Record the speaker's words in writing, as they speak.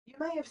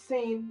may have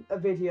seen a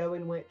video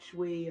in which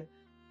we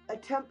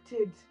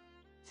attempted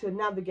to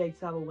navigate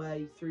our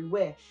way through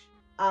Wish,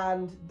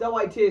 and though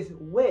I did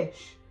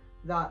wish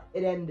that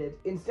it ended,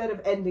 instead of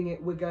ending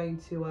it, we're going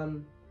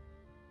to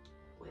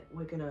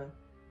we're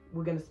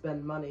gonna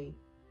spend money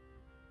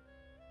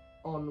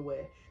on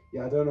Wish.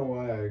 Yeah, I don't know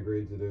why I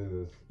agreed to do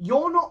this.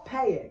 You're not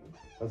paying.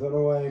 I don't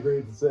know why I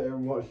agreed to sit here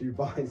and watch you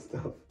buy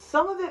stuff.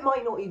 Some of it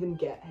might not even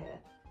get here.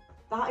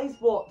 That's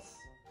what's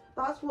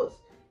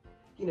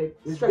you know,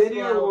 This stressing me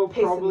video out, will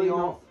pissing probably me not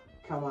off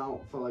come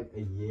out for like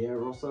a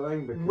year or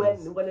something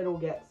because when it all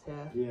gets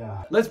here.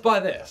 yeah. Let's buy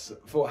this.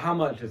 For how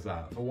much is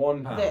that? For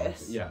 £1?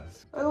 This?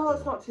 Yes. Oh, well,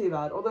 that's not too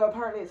bad. Although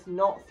apparently it's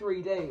not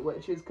 3D,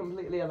 which is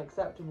completely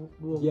unacceptable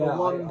Yeah,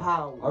 for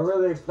 £1. I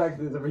really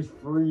expected it to be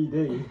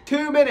 3D.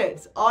 2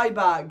 minutes, eye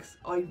bags.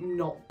 I'm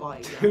not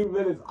buying that. 2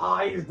 minutes,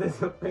 eyes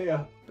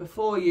disappear.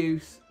 Before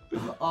use,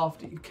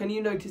 after. Can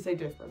you notice a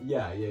difference?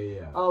 Yeah.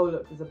 Oh,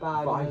 look, there's a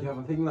bag. But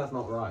I'm thinking that's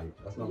not right.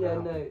 That's not Yeah,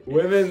 right. no.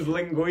 Women's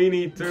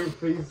linguini too.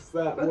 Two-piece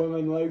set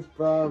woman lace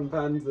brown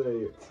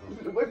panty.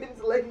 Women's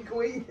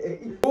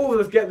linguini. Oh,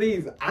 let's get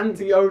these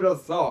anti-odor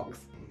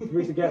socks.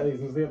 We should get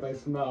these and see if they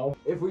smell.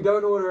 If we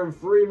don't order in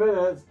 3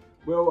 minutes,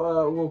 we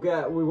won't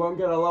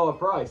get a lower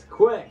price.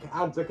 Quick,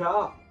 add to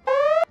cart.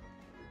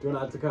 Do you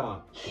want to add to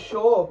cart?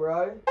 Sure,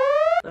 bro.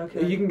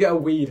 Okay. You can get a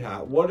weed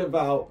hat. What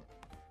about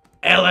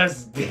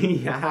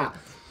LSD hat?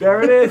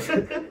 There it is.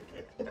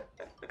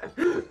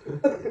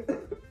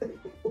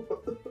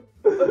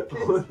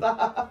 What is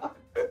that?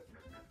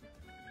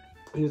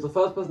 He was the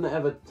first person to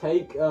ever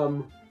take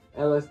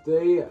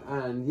LSD,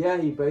 and yeah,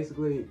 he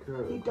basically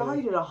He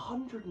died at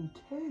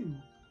 102.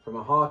 from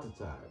a heart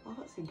attack. Oh,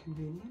 that's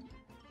inconvenient.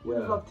 Would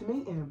have Yeah. loved to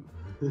meet him.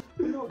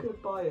 I'm not gonna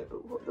buy it,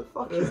 but what the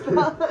fuck is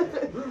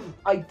that?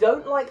 I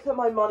don't like that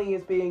my money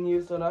is being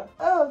used on a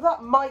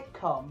that might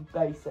come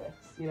basis,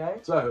 you know?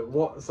 So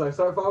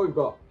far we've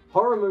got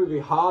horror movie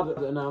hard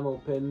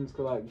enamel pins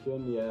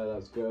collection. Yeah,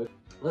 that's good.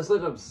 Let's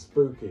look up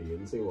spooky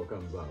and see what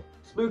comes up.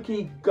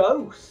 Spooky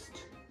ghost.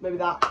 Maybe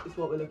that is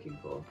what we're looking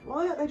for.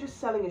 Why aren't they just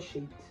selling a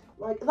sheet?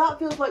 Like, that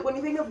feels like when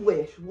you think of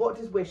Wish, what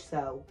does Wish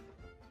sell?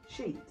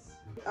 Sheets.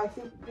 I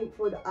think Pink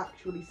Floyd are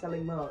actually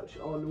selling merch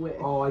on Wish.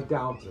 Oh, I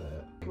doubt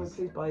it. Can we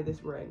please buy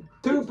this ring?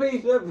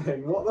 2-piece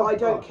shipping. What the I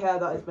don't fuck? care,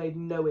 that has made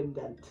no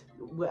indent.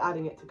 We're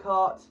adding it to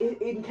cart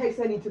in case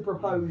I need to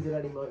propose at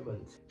any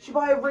moment. Should I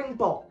buy a ring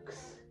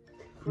box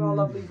for our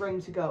lovely ring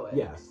to go in?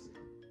 Yes.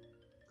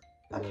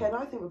 Okay, now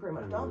I think we're pretty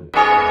much done.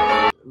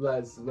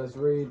 Let's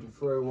read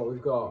through what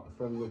we've got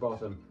from the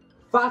bottom.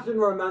 Fashion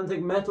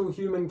romantic metal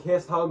human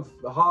kiss hug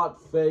heart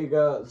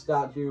figure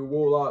statue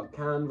wall art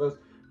canvas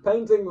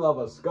painting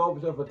lover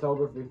sculpture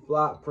photography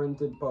flat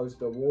printed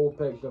poster wall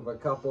picture for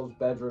couples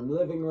bedroom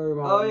living room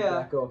home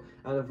decor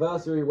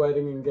anniversary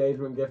wedding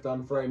engagement gift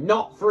unframed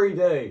not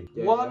 3D.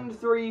 Yeah, 1,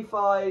 3,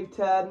 5,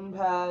 10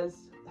 pairs.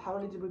 How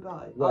many did we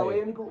buy? Oh,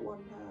 we only bought 1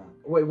 pair.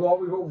 Wait, what?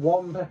 We got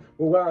 1 pair.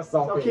 We'll wear a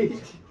sock each.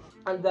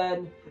 And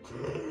then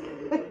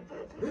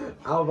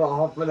Albert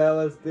Hoffman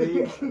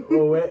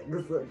LSD,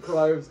 Wicks,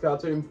 clothes,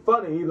 cartoon,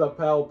 funny,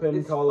 lapel, pin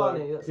It's collar,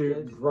 funny, that's cute,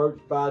 good. roach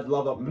badge,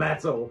 lover,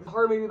 metal.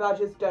 horror movie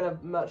badges, don't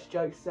have much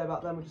jokes to say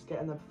about them, we're just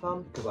getting them for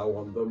fun. Because I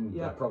want them,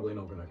 Yeah. they're probably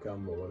not going to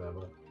come, but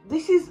whatever.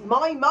 This is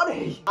my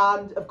money!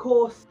 And of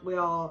course, we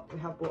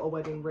have bought a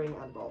wedding ring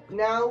and box.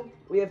 Now,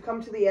 we have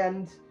come to the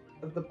end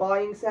of the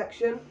buying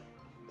section.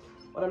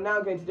 What I'm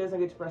now going to do is I'm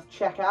going to press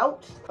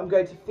checkout. I'm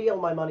going to feel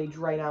my money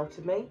drain out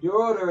of me. Your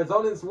order is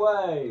on its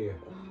way.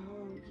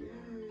 Oh, yay.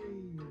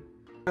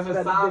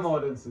 Because Sam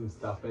ordered some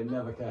stuff, it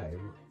never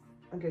came.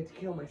 I'm going to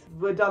kill myself.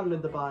 We're done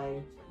with the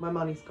buying. My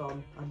money's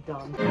gone. I'm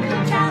done.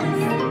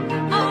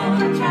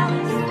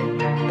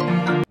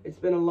 It's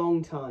been a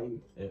long time.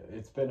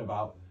 It's been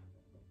about,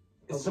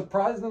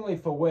 surprisingly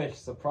for Wish,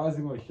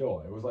 surprisingly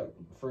short. It was like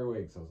 3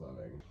 weeks or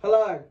something.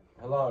 Hello.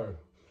 Hello.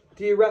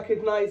 Do you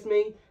recognise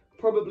me?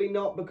 Probably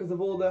not because of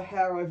all the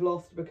hair I've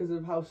lost because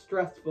of how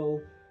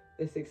stressful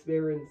this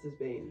experience has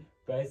been.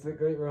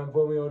 Basically, remember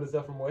when we ordered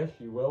stuff from Wish?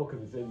 You will,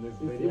 because it's in this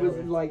video.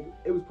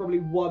 It was probably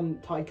 1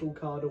 title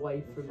card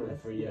away from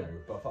this. For you,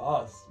 but for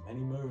us, many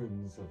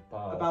moons have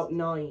passed. About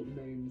 9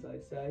 moons,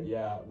 I'd say.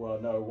 Yeah, well,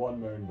 no,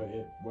 1 moon, but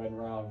it went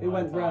round. It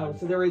went 9 round, times.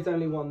 so there is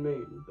only 1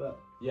 moon, but...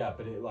 Yeah,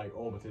 but it like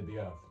orbited the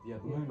Earth. Yeah,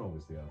 the moon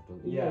orbits the Earth,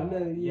 doesn't it? Yeah, no,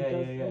 it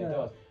does, it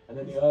does. And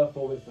then the Earth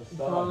orbits the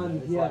sun.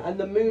 And it's like, and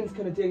the moon's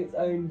kind of doing its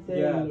own thing.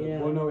 Yeah,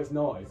 well, no, it's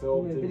not. It's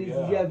orbiting the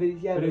Earth.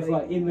 But it's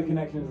like in the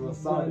connection to the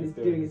sun. It's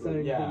doing its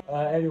own thing.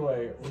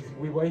 Anyway,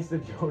 we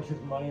wasted George's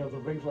money on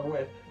some things from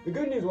Wish. The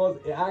good news was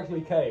it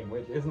actually came,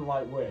 which isn't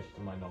like Wish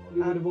to my knowledge.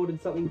 We would have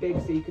ordered something big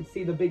so you could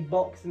see the big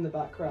box in the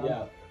background.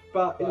 Yeah.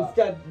 But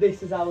instead,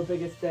 this is our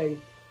biggest thing.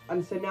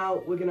 And so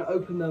now we're going to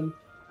open them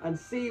and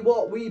see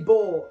what we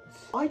bought.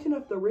 I don't know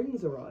if the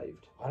rings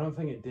arrived. I don't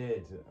think it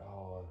did.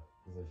 Oh,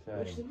 it's a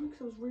Which shame. is annoying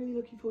because I was really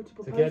looking forward to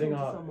To proposing getting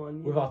to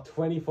someone. with our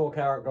 24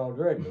 karat gold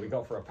ring that we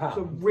got for £1. It's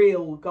a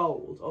real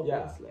gold,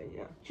 obviously,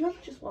 yeah. Do you ever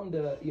just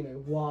wonder, you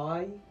know,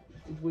 why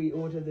did we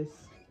order this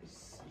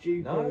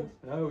stupid...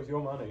 No, it was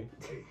your money.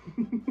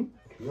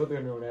 You're the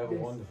only one who ever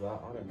wonders that.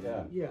 I don't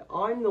care. Yeah,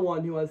 I'm the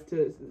one who has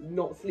to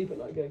not sleep at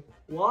night going,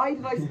 why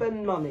did I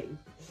spend money?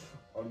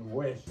 On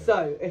Wish.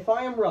 So, if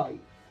I am right,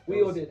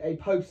 we ordered a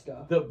poster.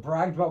 That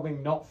bragged about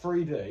being not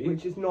 3D.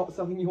 Which is not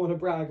something you want to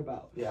brag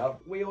about. Yeah.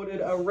 We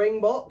ordered a ring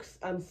box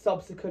and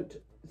subsequent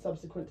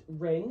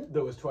ring.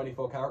 That was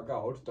 24 karat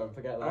gold, don't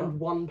forget that. And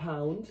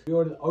 £1. We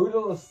ordered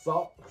odorless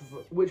socks.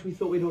 Which we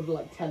thought we'd order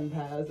like 10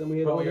 pairs, and we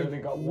had But we ordered only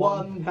got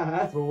one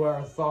pair. So we'll wear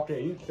a sock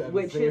each and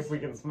Which see is, if we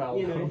can smell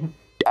you know. them.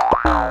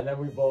 And then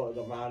we bought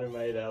the man who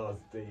made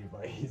LSD,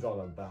 but he's on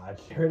a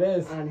badge. Here it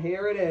is. And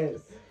here it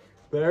is.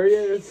 There he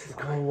is.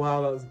 Oh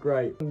wow, that's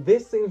great.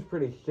 This seems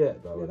pretty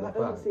shit though. Yeah, with that the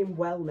doesn't back. seem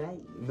well made.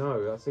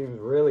 No, that seems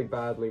really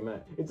badly made.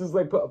 It's just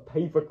they put a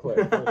paper clip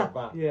through the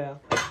back. Yeah.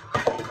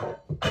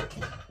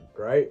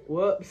 Great.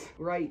 Whoops.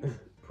 Great.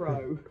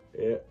 Pro.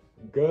 Yeah.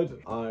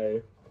 Good.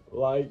 I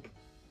like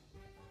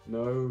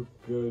no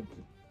good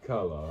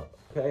colour.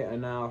 Okay,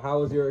 and now how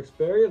was your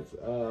experience?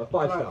 5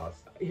 stars.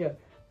 Yeah.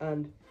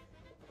 And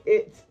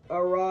it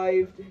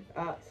arrived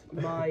at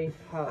my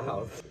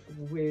house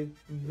with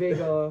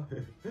vigour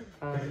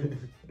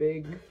and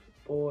big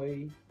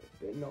boy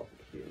binoculars.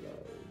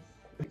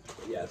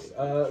 Yes.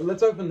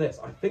 Let's open this.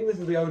 I think this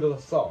is the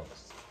odorless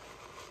socks.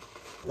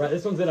 Right,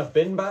 this one's in a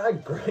bin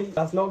bag. Great.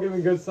 That's not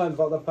giving good signs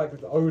about the fact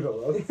it's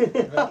odorless. They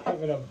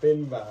came in a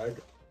bin bag.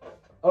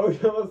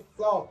 Odorless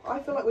socks. I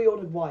feel like we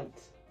ordered white.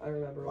 I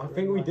remember. I ordering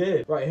think we white.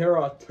 did. Right, here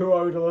are 2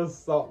 odorless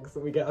socks.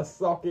 We get a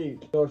sock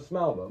each. George,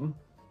 smell them.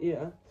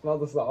 Yeah. Smell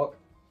the sock.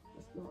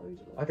 That's not odorless.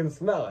 I can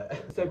smell it.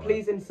 So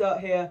please insert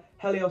here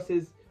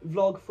Helios's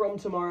vlog from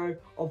tomorrow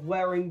of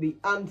wearing the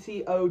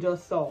anti-odor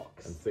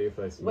socks. And see if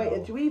they smell.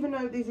 Wait, do we even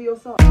know if these are your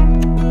socks?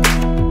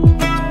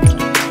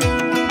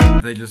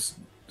 They just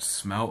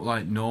smelt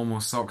like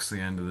normal socks at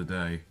the end of the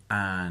day.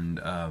 And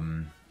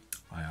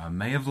I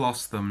may have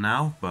lost them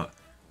now, but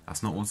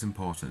that's not what's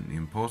important. The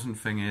important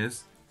thing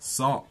is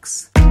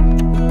socks.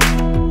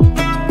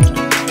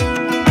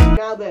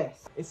 Now this.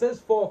 It says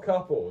 4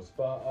 couples,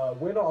 but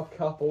we're not a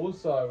couple,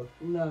 so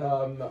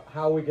No.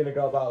 how are we gonna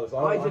go about this?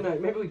 I don't know.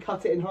 Maybe we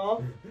cut it in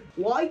half.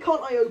 Why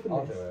can't I open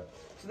I'll this? do it.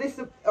 So this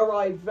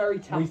arrived very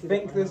We tattered.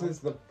 think this is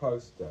the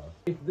poster.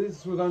 If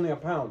this was only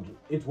 £1,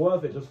 it's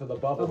worth it just for the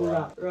bubble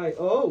wrap. Right.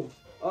 Oh.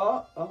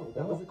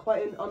 That was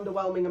quite an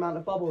underwhelming amount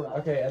of bubble wrap.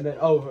 Okay, and then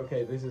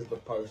this is the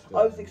poster.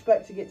 I was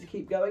expecting it to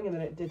keep going, and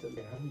then it didn't.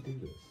 Okay, how do we do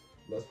this?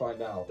 Let's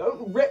find out.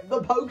 Don't rip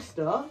the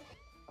poster.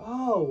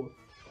 Oh.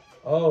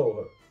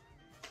 Oh.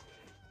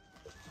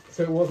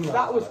 So it wasn't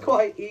That was bad.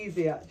 quite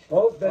easy, actually.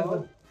 Oh,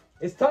 there's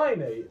it's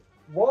tiny.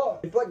 What?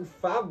 It's like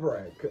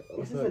fabric.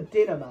 This is a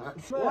dinner mat.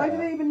 Why do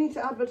they even need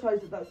to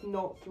advertise that that's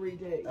not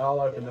 3D?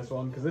 I'll open this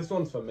one because this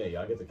one's for me.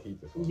 I get to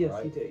keep this one. Yes,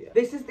 right? you do. Yeah.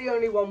 This is the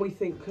only one we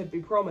think could be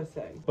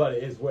promising. But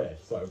it is Wish,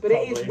 so. But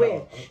it is probably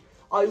not. Wish.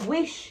 I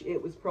wish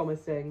it was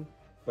promising,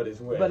 But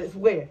it's Wish. but it's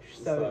Wish,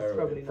 so it's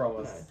probably it not.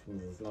 promises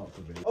not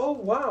to be. Oh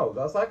wow,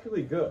 that's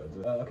actually good.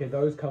 Okay,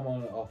 those come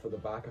on off at the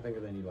back, I think,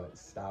 and then you like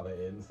stab it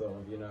in, sort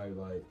of. You know,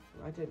 like.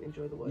 I don't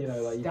enjoy the word. You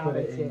know, like you stab put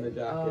it in the in.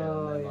 jacket,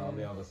 Oh, and then yeah. on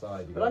the other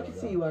side. You But go I like could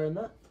that. see you wearing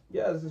that.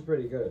 Yeah, this is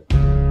pretty good.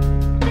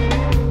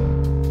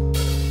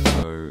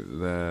 So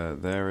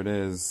there it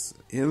is.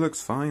 It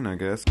looks fine, I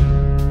guess.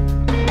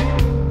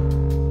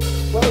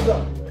 Well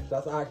done, Wish.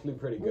 That's actually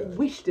pretty Well, good.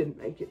 Wish didn't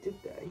make it, did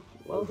they?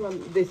 Well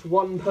done, this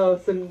one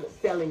person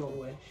selling on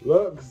Wish.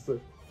 Looks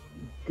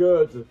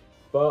good,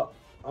 but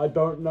I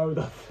don't know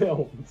the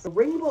films. The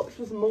ring box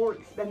was more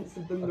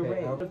expensive than the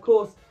Okay, ring. Of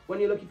course, when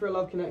you're looking for a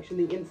love connection,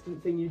 the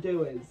instant thing you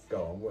do is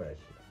Go on, Wish.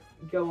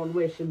 go on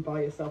Wish and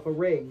buy yourself a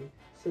ring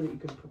so that you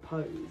can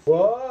propose.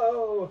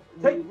 Whoa!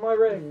 Take my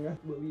ring!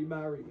 Will you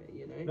marry me,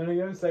 you know? No,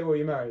 you don't say, will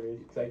you marry me?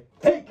 You say,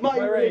 take my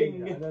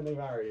ring. And then they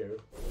marry you.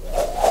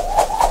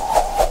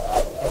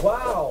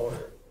 Wow!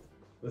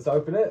 Let's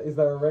open it. Is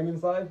there a ring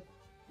inside?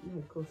 Yeah,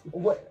 of course.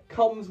 What?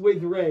 Comes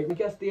with ring. I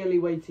guess the only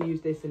way to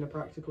use this in a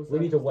practical sense We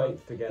need to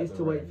wait to get is the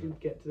to ring. wait to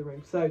get to the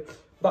ring. So,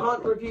 But-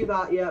 can't review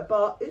that yet,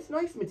 but it's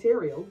nice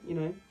material, you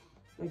know?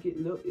 Like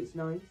it's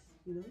nice,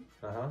 you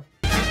know? Uh-huh.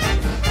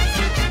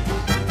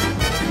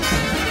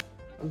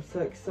 I'm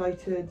so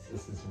excited.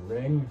 This is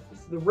ring.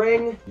 This is the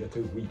ring. You're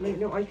too weak.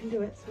 No, I can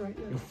do it. It's alright.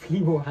 Your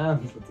feeble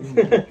hands are too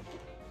weak.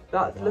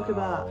 Look at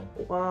Wow.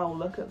 that. Wow,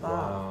 look at that.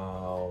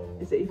 Wow.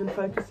 Is it even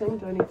focusing?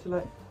 Do I need to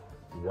like...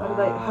 Wow.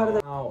 how do they-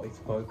 Wow, it's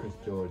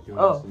focused, George. You're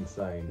Oh. just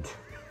insane.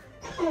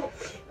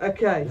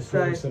 Okay, It's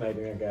so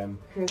hallucinating again.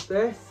 here's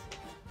this.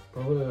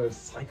 Probably those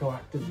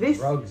psychoactive This-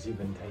 drugs you've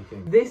been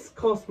taking. This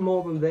cost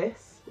more than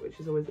this, which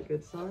is always a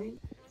good sign.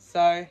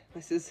 So,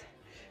 this is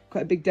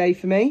quite a big day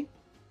for me.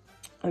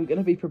 I'm going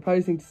to be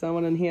proposing to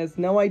someone and he has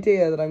no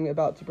idea that I'm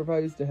about to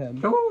propose to him.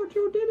 George,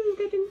 your dinner's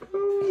getting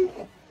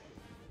cold.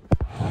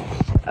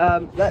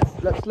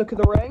 Let's look at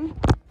the ring.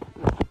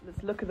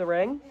 Let's look at the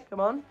ring. Come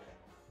on.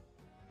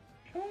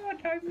 George,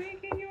 I'm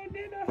making your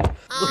dinner.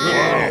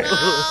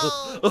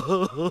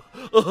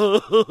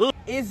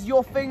 Is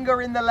your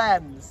finger in the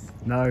lens?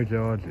 No,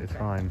 George, it's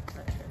fine.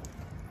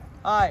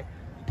 Hi,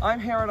 I'm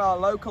here at our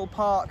local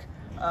park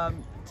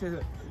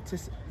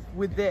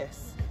with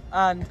this.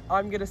 and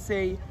I'm gonna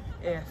see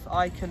if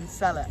I can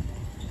sell it.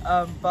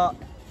 But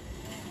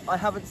I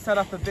haven't set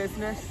up a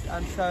business,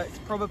 and so it's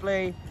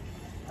probably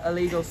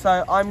illegal.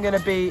 So I'm gonna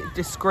be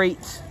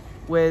discreet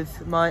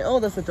with my, oh,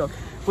 there's a dog,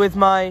 with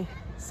my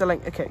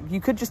selling. Okay, you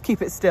could just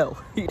keep it still.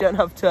 You don't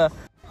have to.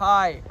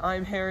 Hi,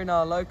 I'm here in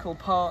our local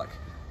park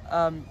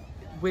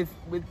with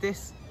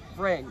this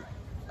ring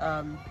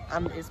and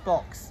its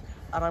box,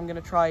 and I'm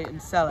gonna try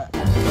and sell it.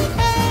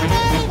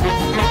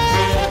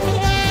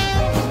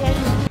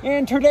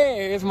 In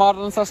today's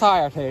modern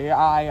society,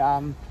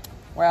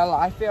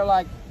 I feel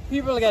like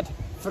people get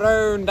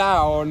thrown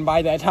down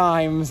by their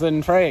times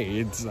and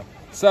trades.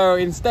 So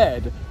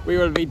instead, we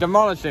will be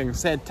demolishing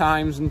said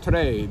times and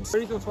trades.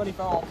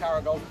 24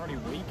 karat gold is pretty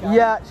weak.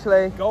 Yeah,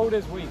 actually. Gold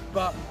is weak,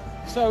 but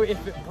so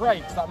if it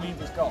breaks, that means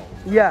it's gold.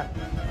 Yeah.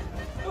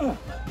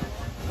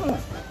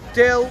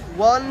 Still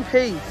one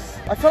piece.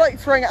 I feel like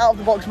throwing it out of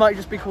the box might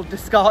just be called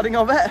discarding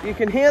of it. You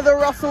can hear the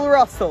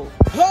rustle.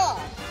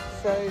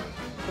 So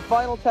the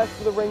final test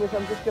for the ring is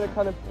I'm just going to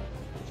kind of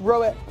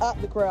throw it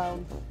at the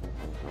ground,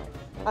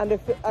 and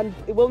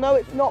it will know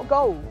it's not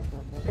gold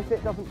if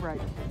it doesn't break.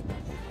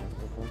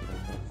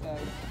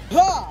 So.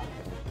 I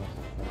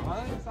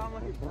don't sound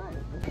like it's right.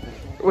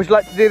 Would you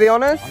like to do the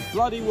honours? I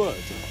bloody would.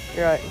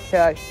 You're right.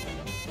 Okay.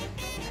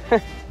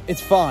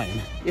 It's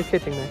fine. You're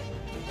kidding me.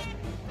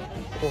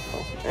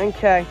 Awful.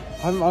 Okay.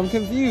 I'm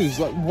confused.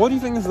 Like, what do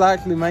you think this is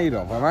actually made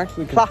of? I'm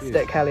actually confused.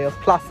 Plastic, Helios.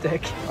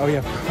 Plastic. Oh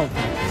yeah,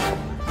 probably.